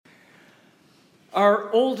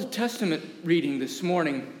Our Old Testament reading this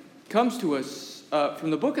morning comes to us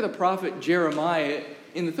from the book of the prophet Jeremiah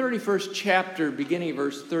in the 31st chapter, beginning of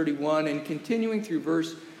verse 31 and continuing through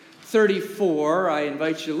verse 34. I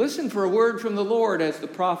invite you to listen for a word from the Lord as the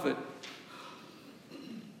prophet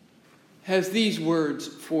has these words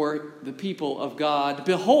for the people of God.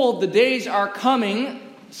 "Behold, the days are coming,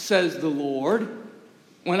 says the Lord,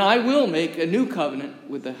 when I will make a new covenant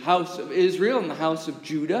with the house of Israel and the house of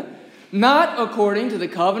Judah, not according to the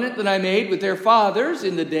covenant that I made with their fathers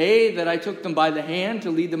in the day that I took them by the hand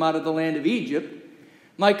to lead them out of the land of Egypt,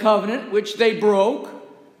 my covenant which they broke,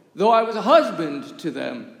 though I was a husband to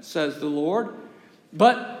them, says the Lord.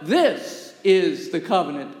 But this is the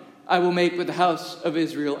covenant I will make with the house of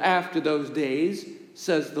Israel after those days,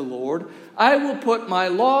 says the Lord. I will put my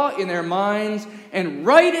law in their minds and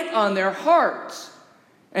write it on their hearts,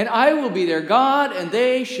 and I will be their God, and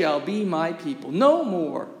they shall be my people. No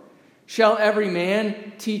more shall every man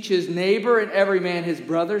teach his neighbor and every man his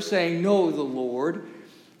brother, saying, Know the Lord.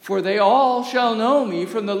 For they all shall know me,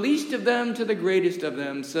 from the least of them to the greatest of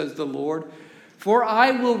them, says the Lord. For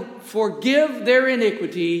I will forgive their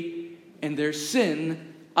iniquity, and their sin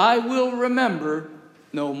I will remember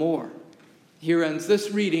no more." Here ends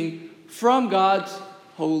this reading from God's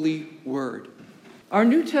holy word. Our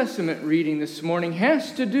New Testament reading this morning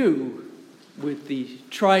has to do with the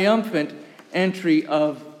triumphant entry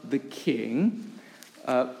of the King.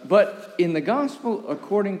 But in the Gospel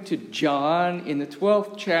according to John, in the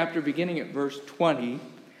 12th chapter, beginning at verse 20,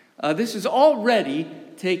 this has already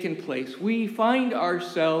taken place. We find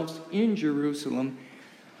ourselves in Jerusalem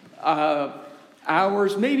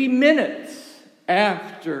hours, maybe minutes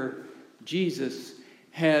after Jesus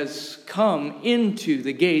has come into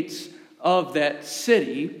the gates of that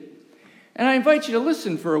city. And I invite you to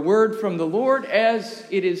listen for a word from the Lord as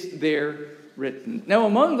it is there written. Now,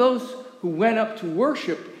 among those who went up to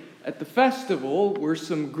worship at the festival were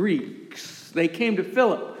some Greeks. They came to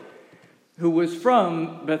Philip, who was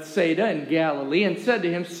from Bethsaida in Galilee, and said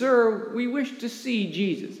to him, "Sir, we wish to see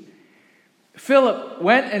Jesus." Philip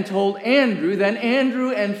went and told Andrew. Then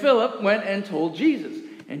Andrew and Philip went and told Jesus.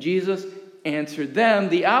 And Jesus answered them,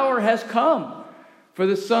 "The hour has come for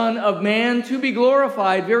the Son of Man to be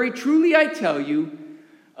glorified. Very truly I tell you,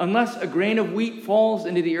 unless a grain of wheat falls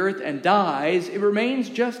into the earth and dies, it remains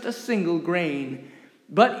just a single grain.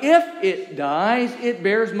 But if it dies, it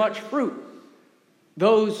bears much fruit.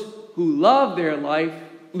 Those who love their life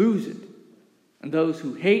lose it, and those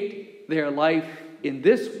who hate their life in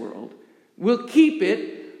this world will keep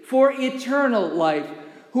it for eternal life.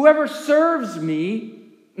 Whoever serves me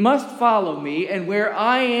must follow me, and where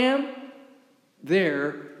I am,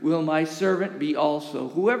 there will my servant be also.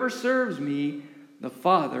 Whoever serves me, the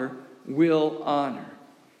Father will honor."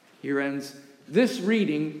 Here ends this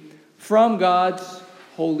reading from God's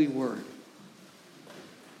holy word.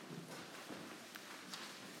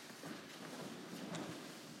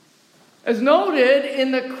 As noted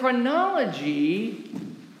in the chronology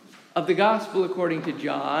of the Gospel according to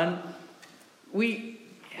John, we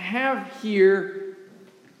have here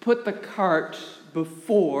put the cart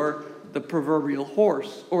before the proverbial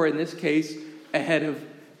horse, or in this case, ahead of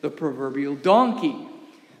the proverbial donkey.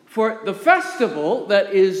 For the festival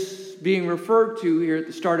that is being referred to here at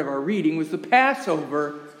the start of our reading was the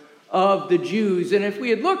Passover of the Jews. And if we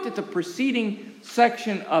had looked at the preceding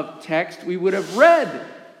section of text, we would have read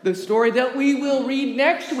the story that we will read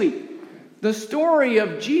next week. The story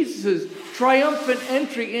of Jesus' triumphant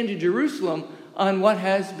entry into Jerusalem on what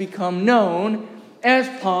has become known as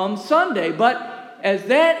Palm Sunday. But as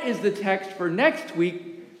that is the text for next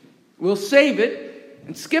week, we'll save it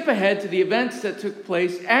and skip ahead to the events that took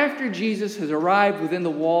place after Jesus has arrived within the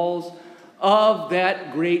walls of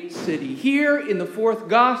that great city. Here in the fourth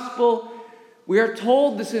gospel, we are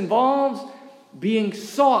told this involves being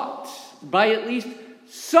sought by at least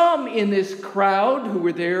some in this crowd who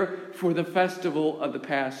were there for the festival of the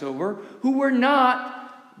Passover, who were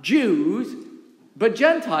not Jews, but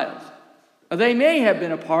Gentiles. They may have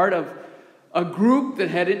been a part of a group that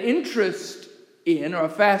had an interest in or a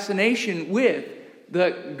fascination with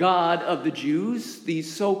the God of the Jews,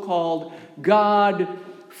 these so-called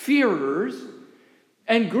God-fearers.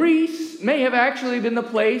 And Greece may have actually been the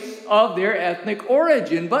place of their ethnic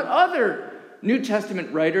origin, but other New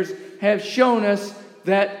Testament writers have shown us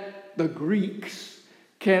that the Greeks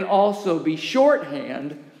can also be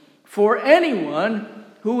shorthand for anyone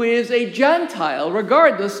who is a Gentile,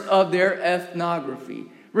 regardless of their ethnography.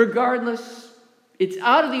 Regardless, it's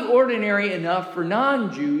out of the ordinary enough for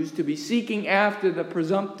non-Jews to be seeking after the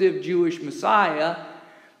presumptive Jewish Messiah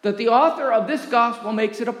that the author of this gospel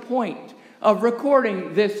makes it a point of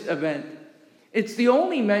recording this event It's the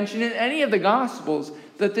only mention in any of the Gospels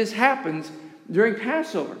that this happens during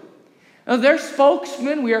Passover. Now, their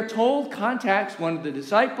spokesman, we are told, contacts one of the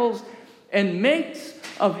disciples and makes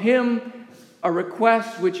of him a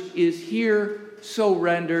request which is here so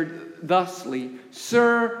rendered thusly: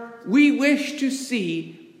 "Sir, we wish to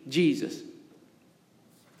see Jesus."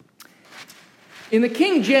 In the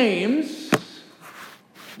King James,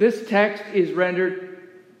 this text is rendered,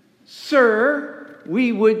 "Sir,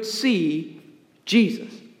 we would see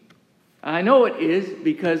Jesus." I know it is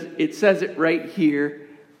because it says it right here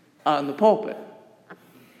on the pulpit.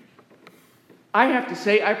 I have to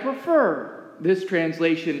say I prefer this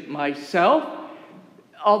translation myself,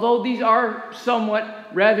 although these are somewhat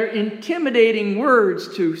rather intimidating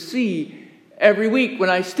words to see every week when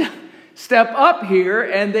I step up here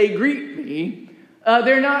and they greet me.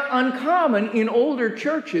 They're not uncommon in older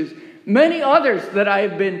churches. Many others that I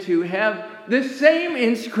have been to have this same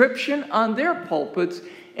inscription on their pulpits,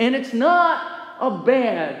 and it's not a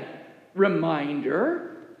bad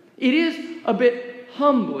reminder. It is a bit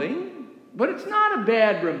humbling, but it's not a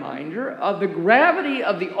bad reminder of the gravity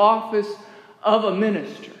of the office of a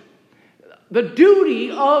minister. The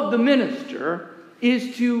duty of the minister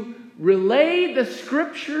is to relay the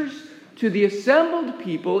scriptures to the assembled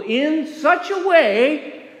people in such a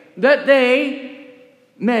way that they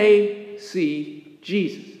may see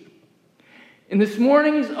Jesus. In this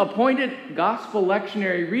morning's appointed gospel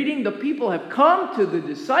lectionary reading, the people have come to the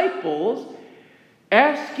disciples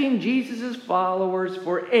asking Jesus' followers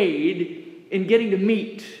for aid in getting to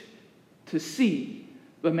meet, to see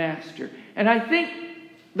the Master. And I think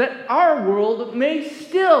that our world may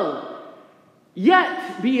still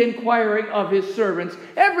yet be inquiring of his servants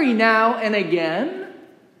every now and again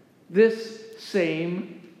this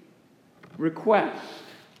same request.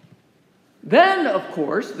 Then, of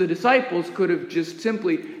course, the disciples could have just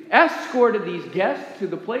simply escorted these guests to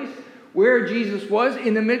the place where Jesus was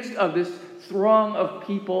in the midst of this throng of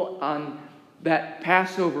people on that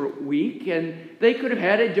Passover week, and they could have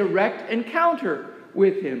had a direct encounter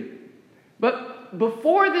with him. But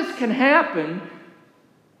before this can happen,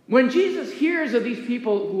 when Jesus hears of these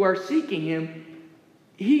people who are seeking him,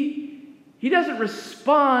 he doesn't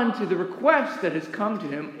respond to the request that has come to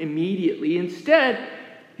him immediately. Instead,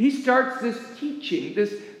 he starts this teaching,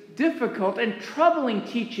 this difficult and troubling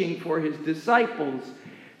teaching for his disciples,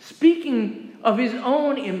 speaking of his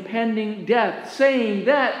own impending death, saying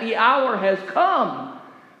that the hour has come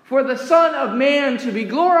for the Son of Man to be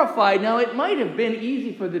glorified. Now, it might have been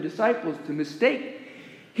easy for the disciples to mistake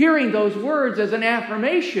hearing those words as an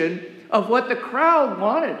affirmation of what the crowd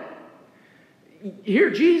wanted. Here,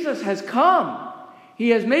 Jesus has come. He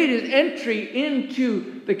has made his entry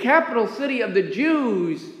into the capital city of the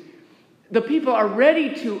Jews. The people are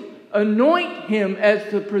ready to anoint him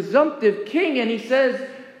as the presumptive king, and he says,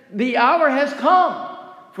 the hour has come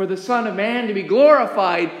for the Son of Man to be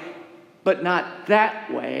glorified, but not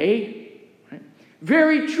that way. Right?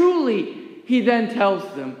 Very truly, he then tells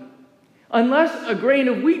them, unless a grain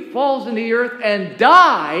of wheat falls in the earth and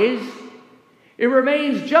dies, it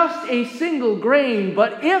remains just a single grain,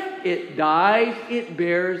 but if it dies, it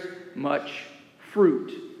bears much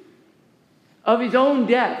fruit. Of his own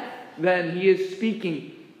death, then, he is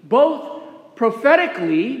speaking both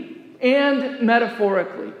prophetically and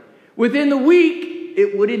metaphorically. Within the week,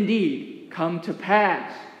 it would indeed come to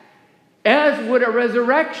pass, as would a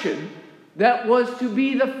resurrection that was to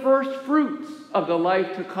be the first fruits of the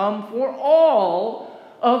life to come for all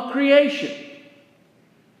of creation.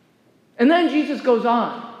 And then Jesus goes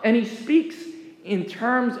on, and he speaks in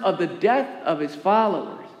terms of the death of his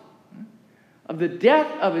followers. Of the death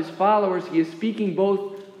of his followers, he is speaking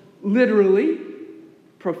both literally,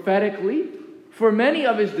 prophetically, for many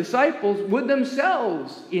of his disciples would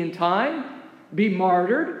themselves, in time, be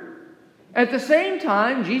martyred. At the same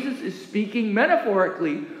time, Jesus is speaking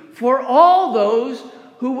metaphorically for all those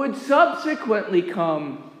who would subsequently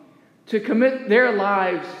come to commit their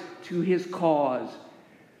lives to his cause.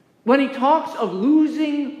 When he talks of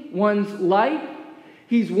losing one's life,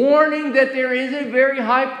 he's warning that there is a very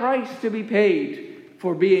high price to be paid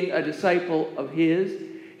for being a disciple of his.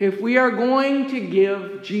 If we are going to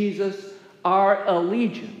give Jesus our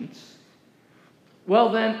allegiance, well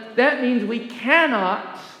then, that means we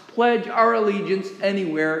cannot pledge our allegiance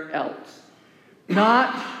anywhere else.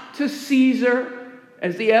 Not to Caesar,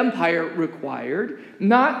 as the empire required,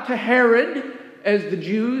 not to Herod, as the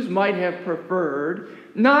Jews might have preferred,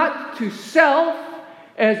 not to self,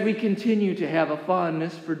 as we continue to have a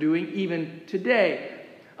fondness for doing even today.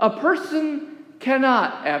 A person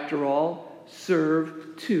cannot, after all,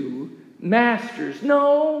 serve two masters.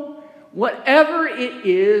 No, Whatever it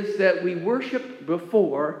is that we worshiped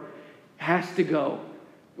before has to go.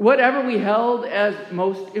 Whatever we held as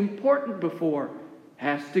most important before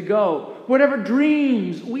has to go. Whatever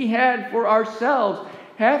dreams we had for ourselves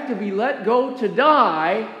have to be let go to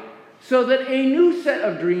die, so that a new set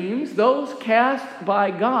of dreams, those cast by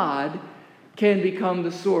God, can become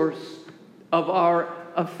the source of our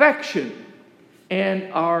affection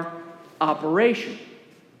and our operation.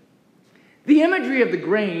 The imagery of the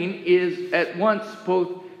grain is at once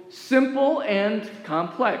both simple and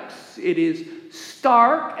complex. It is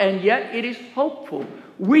stark, and yet it is hopeful.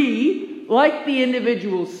 We, like the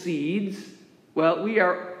individual seeds, well, we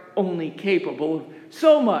are only capable of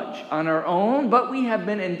so much on our own, but we have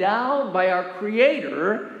been endowed by our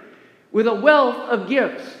Creator with a wealth of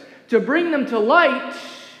gifts. To bring them to light,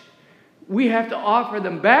 we have to offer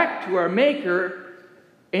them back to our Maker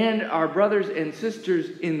and our brothers and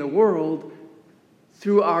sisters in the world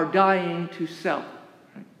through our dying to self.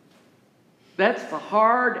 That's the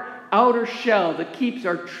hard outer shell that keeps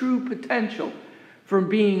our true potential from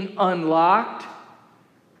being unlocked.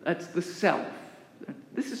 That's the self.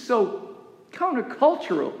 This is so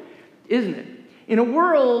countercultural, isn't it? In a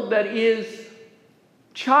world that is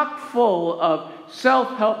chock full of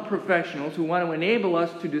self-help professionals who want to enable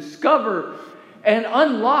us to discover and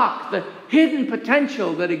unlock the hidden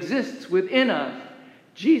potential that exists within us,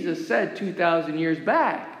 Jesus said 2,000 years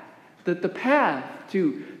back that the path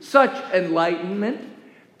to such enlightenment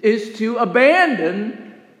is to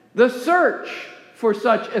abandon the search for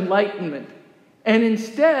such enlightenment and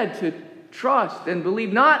instead to trust and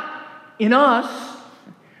believe not in us,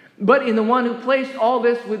 but in the one who placed all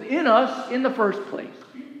this within us in the first place.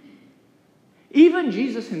 Even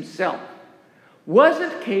Jesus himself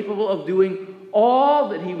wasn't capable of doing all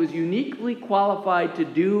that he was uniquely qualified to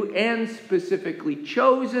do and specifically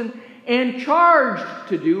chosen and charged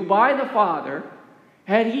to do by the Father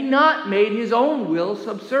had he not made his own will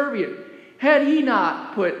subservient, had he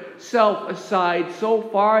not put self aside so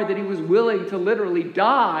far that he was willing to literally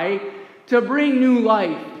die to bring new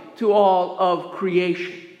life to all of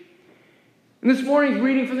creation. In this morning's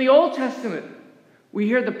reading from the Old Testament, we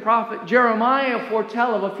hear the prophet Jeremiah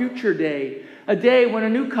foretell of a future day, a day when a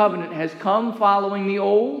new covenant has come following the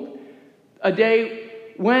old, a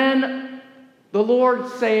day when the Lord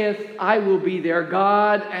saith, I will be their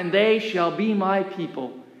God, and they shall be my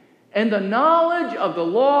people. And the knowledge of the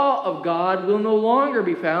law of God will no longer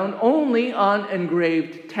be found only on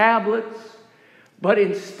engraved tablets, but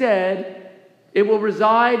instead it will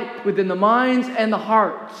reside within the minds and the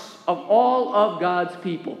hearts of all of God's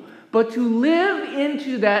people. But to live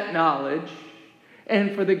into that knowledge,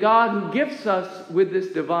 and for the God who gifts us with this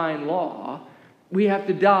divine law, we have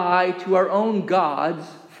to die to our own gods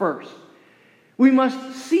first. We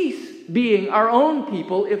must cease being our own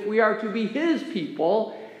people if we are to be his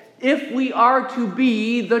people, if we are to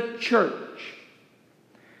be the church.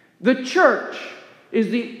 The church is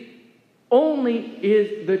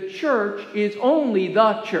only the church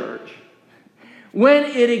when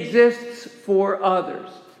it exists for others.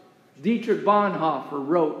 Dietrich Bonhoeffer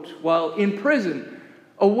wrote while in prison,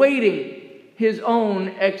 awaiting his own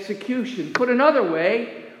execution. Put another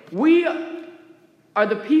way, we are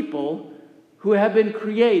the people who have been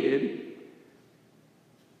created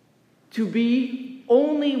to be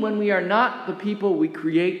only when we are not the people we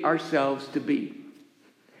create ourselves to be.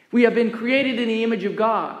 We have been created in the image of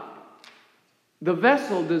God. The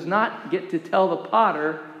vessel does not get to tell the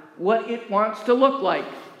potter what it wants to look like.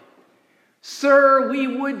 Sir, we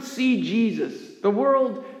would see Jesus. The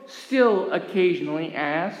world still occasionally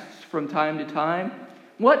asks from time to time,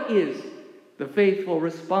 what is the faithful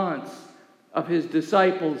response of his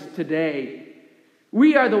disciples today?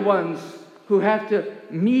 We are the ones who have to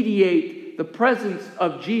mediate the presence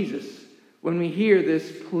of Jesus when we hear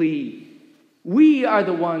this plea. We are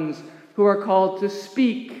the ones who are called to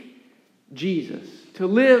speak Jesus, to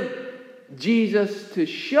live Jesus, to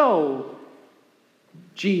show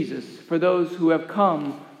Jesus for those who have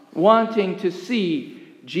come wanting to see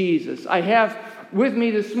Jesus. I have with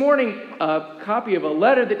me this morning a copy of a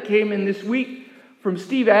letter that came in this week from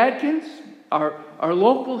Steve Adkins, our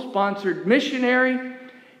local sponsored missionary.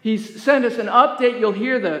 He's sent us an update. You'll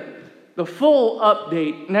hear the full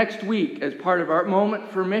update next week as part of our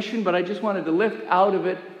Moment for Mission, but I just wanted to lift out of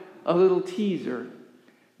it a little teaser.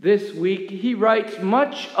 This week, he writes,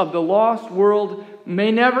 much of the lost world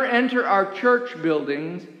may never enter our church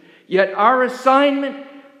buildings, yet our assignment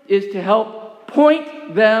is to help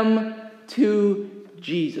point them to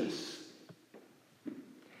Jesus.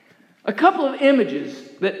 A couple of images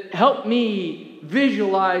that help me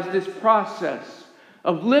visualize this process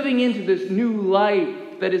of living into this new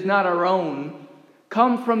life that is not our own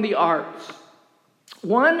come from the arts.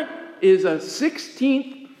 One is a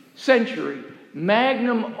 16th century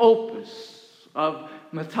magnum opus of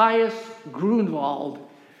Matthias Grunewald,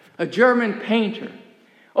 a German painter.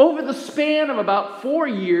 Over the span of about 4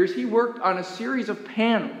 years, he worked on a series of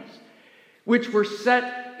panels which were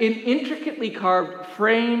set in intricately carved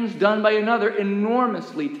frames done by another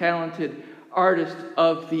enormously talented artist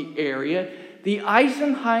of the area. The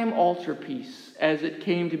Eisenheim altarpiece, as it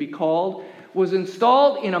came to be called, was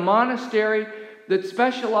installed in a monastery that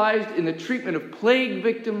specialized in the treatment of plague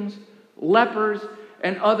victims, lepers,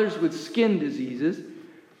 and others with skin diseases,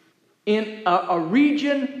 in a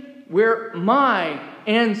region where my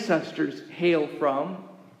ancestors hail from,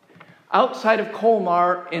 outside of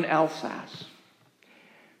Colmar in Alsace.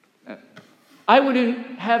 I would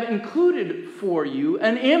have included for you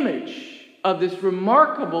an image of this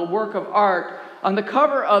remarkable work of art on the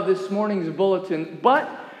cover of this morning's bulletin, but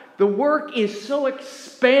the work is so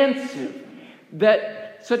expansive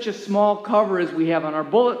that such a small cover as we have on our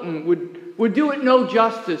bulletin would do it no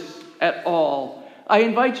justice at all. I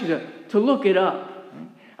invite you to look it up.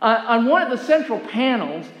 On one of the central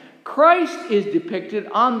panels, Christ is depicted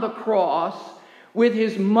on the cross with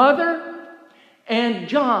his mother and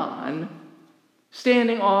John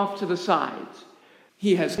standing off to the sides.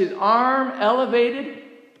 He has his arm elevated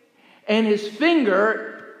and his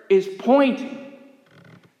finger is pointing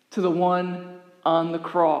to the one on the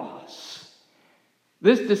cross.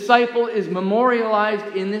 This disciple is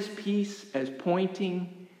memorialized in this piece as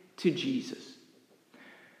pointing to Jesus.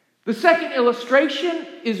 The second illustration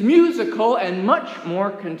is musical and much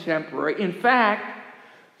more contemporary. In fact,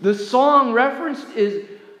 the song referenced is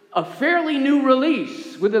a fairly new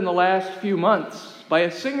release within the last few months by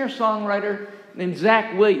a singer-songwriter named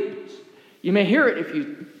Zach Williams. You may hear it if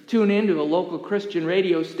you tune into a local Christian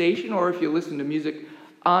radio station or if you listen to music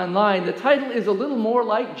online. The title is A Little More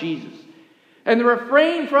Like Jesus. And the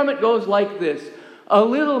refrain from it goes like this: a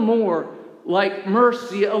little more like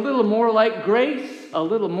mercy, a little more like grace, a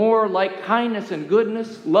little more like kindness and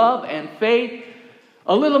goodness, love and faith,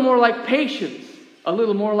 a little more like patience, a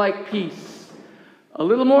little more like peace, a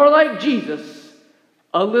little more like Jesus,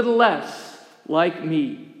 a little less like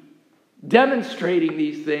me. Demonstrating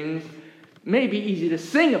these things may be easy to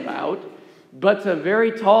sing about, but it's a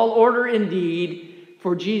very tall order indeed,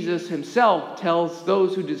 for Jesus himself tells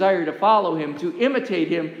those who desire to follow him, to imitate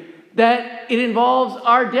him, that it involves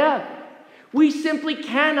our death. We simply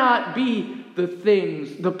cannot be the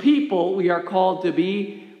things, the people we are called to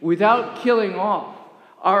be without killing off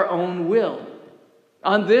our own will.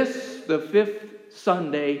 On this, the 5th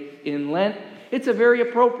Sunday in Lent, it's a very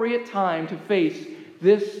appropriate time to face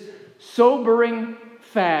this sobering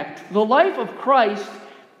fact. The life of Christ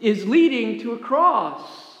is leading to a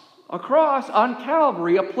cross on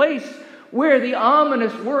Calvary, a place where the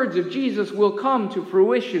ominous words of Jesus will come to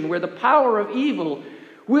fruition, where the power of evil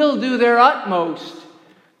will do their utmost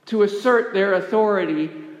to assert their authority.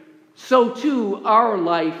 So too our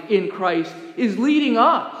life in Christ is leading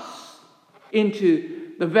us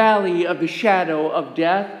into the valley of the shadow of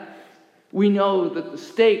death. We know that the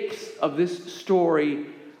stakes of this story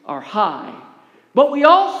are high, but we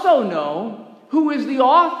also know who is the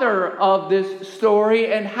author of this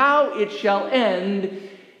story and how it shall end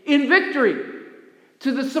in victory,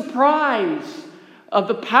 to the surprise of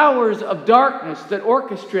the powers of darkness that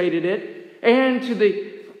orchestrated it, and to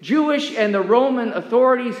the Jewish and the Roman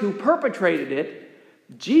authorities who perpetrated it.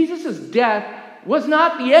 Jesus' death was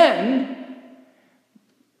not the end.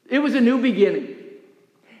 It was a new beginning.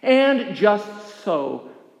 And just so,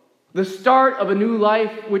 the start of a new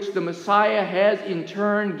life which the Messiah has in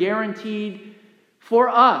turn guaranteed for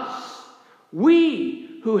us,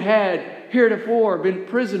 we who had heretofore been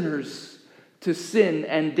prisoners to sin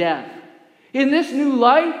and death. In this new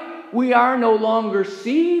life, we are no longer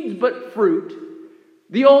seeds, but fruit.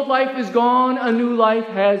 The old life is gone, a new life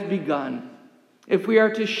has begun. If we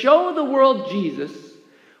are to show the world Jesus,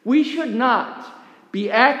 we should not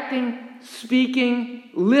be acting,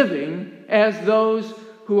 speaking, living as those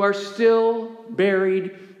who are still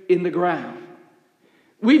buried in the ground.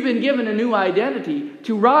 We've been given a new identity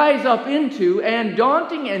to rise up into, and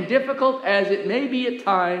daunting and difficult as it may be at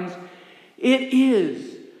times, it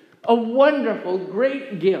is a wonderful,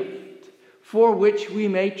 great gift for which we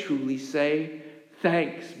may truly say,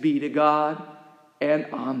 thanks be to God and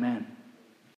amen.